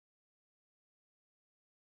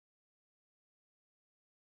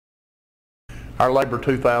Our Labor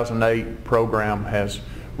 2008 program has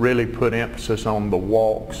really put emphasis on the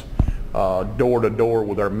walks, door to door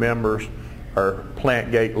with our members, our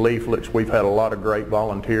plant gate leaflets. We've had a lot of great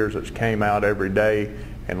volunteers that came out every day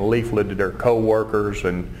and leafleted their co-workers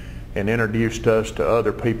and introduced us to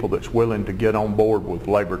other people that's willing to get on board with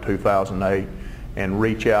Labor 2008 and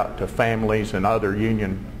reach out to families and other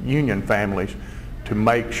union families to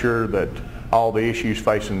make sure that all the issues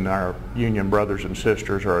facing our union brothers and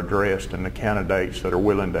sisters are addressed, and the candidates that are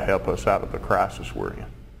willing to help us out of the crisis we're in.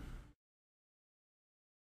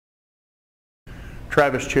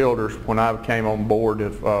 Travis Childers, when I came on board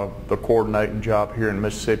of the coordinating job here in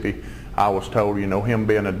Mississippi, I was told, you know, him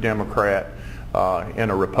being a Democrat in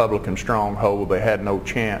a Republican stronghold, they had no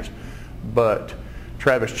chance. But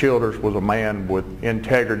Travis Childers was a man with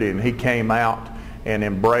integrity, and he came out and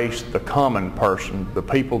embraced the common person, the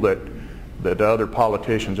people that other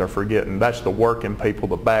politicians are forgetting. That's the working people,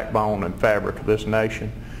 the backbone and fabric of this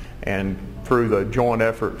nation. And through the joint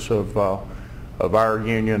efforts of our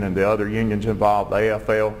union and the other unions involved, the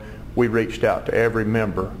AFL, we reached out to every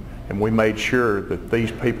member and we made sure that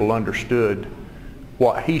these people understood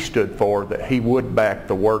what he stood for, that he would back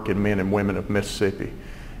the working men and women of Mississippi.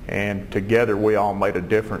 And together we all made a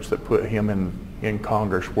difference that put him in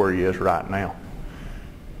Congress where he is right now.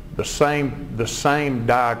 The same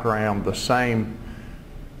diagram, the same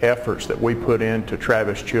efforts that we put into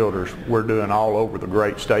Travis Childers, we're doing all over the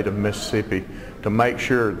great state of Mississippi to make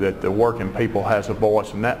sure that the working people has a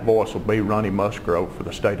voice, and that voice will be Ronnie Musgrove for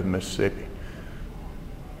the state of Mississippi.